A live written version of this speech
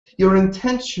Your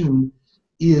intention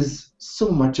is so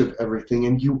much of everything,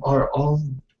 and you are all,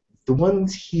 the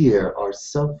ones here are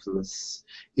selfless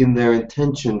in their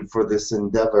intention for this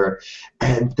endeavor,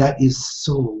 and that is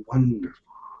so wonderful.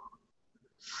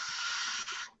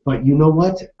 But you know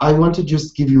what? I want to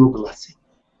just give you a blessing.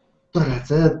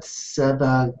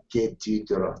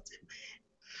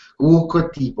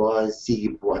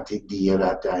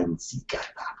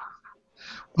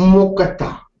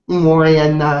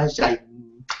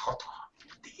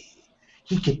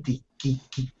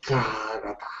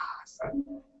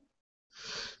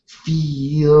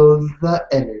 Feel the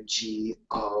energy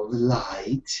of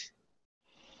light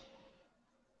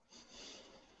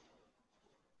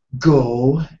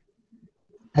go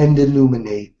and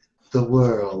illuminate the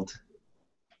world.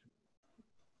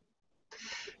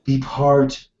 Be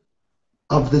part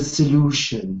of the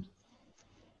solution.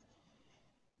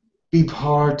 Be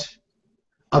part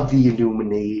of the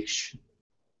illumination.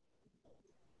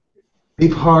 Be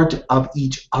part of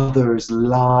each other's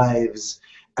lives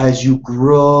as you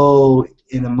grow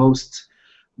in a most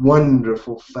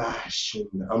wonderful fashion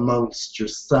amongst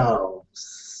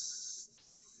yourselves.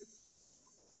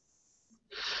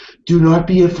 Do not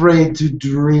be afraid to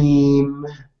dream.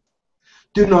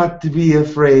 Do not be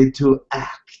afraid to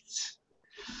act.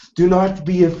 Do not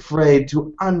be afraid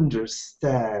to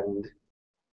understand.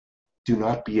 Do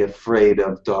not be afraid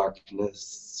of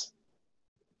darkness.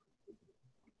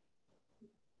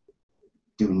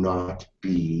 Do not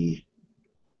be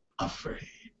afraid.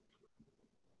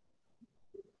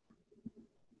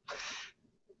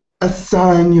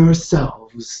 Assign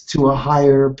yourselves to a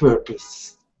higher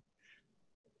purpose.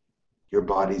 Your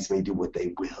bodies may do what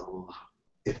they will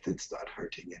if it's not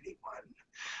hurting anyone.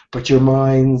 But your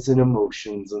minds and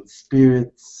emotions and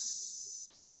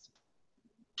spirits,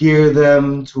 gear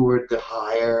them toward the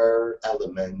higher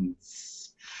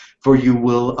elements, for you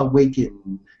will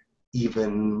awaken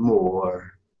even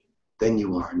more than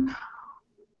you are now.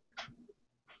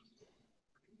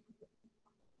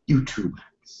 You too,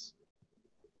 Max.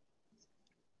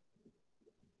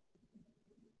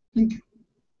 Thank you.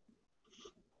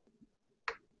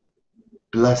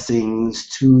 Blessings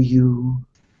to you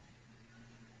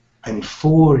and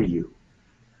for you.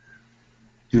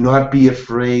 Do not be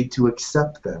afraid to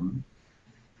accept them.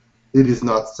 It is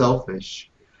not selfish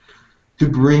to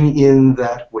bring in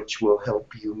that which will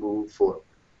help you move forward.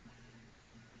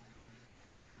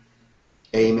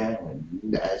 Amen,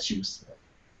 as you said.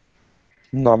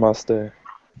 Namaste.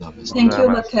 Namaste. Thank you,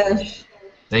 Lakesh.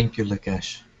 Thank you,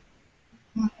 Lakesh.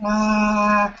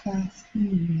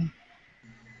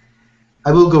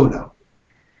 I will go now.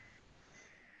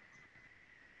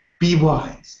 Be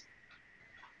wise.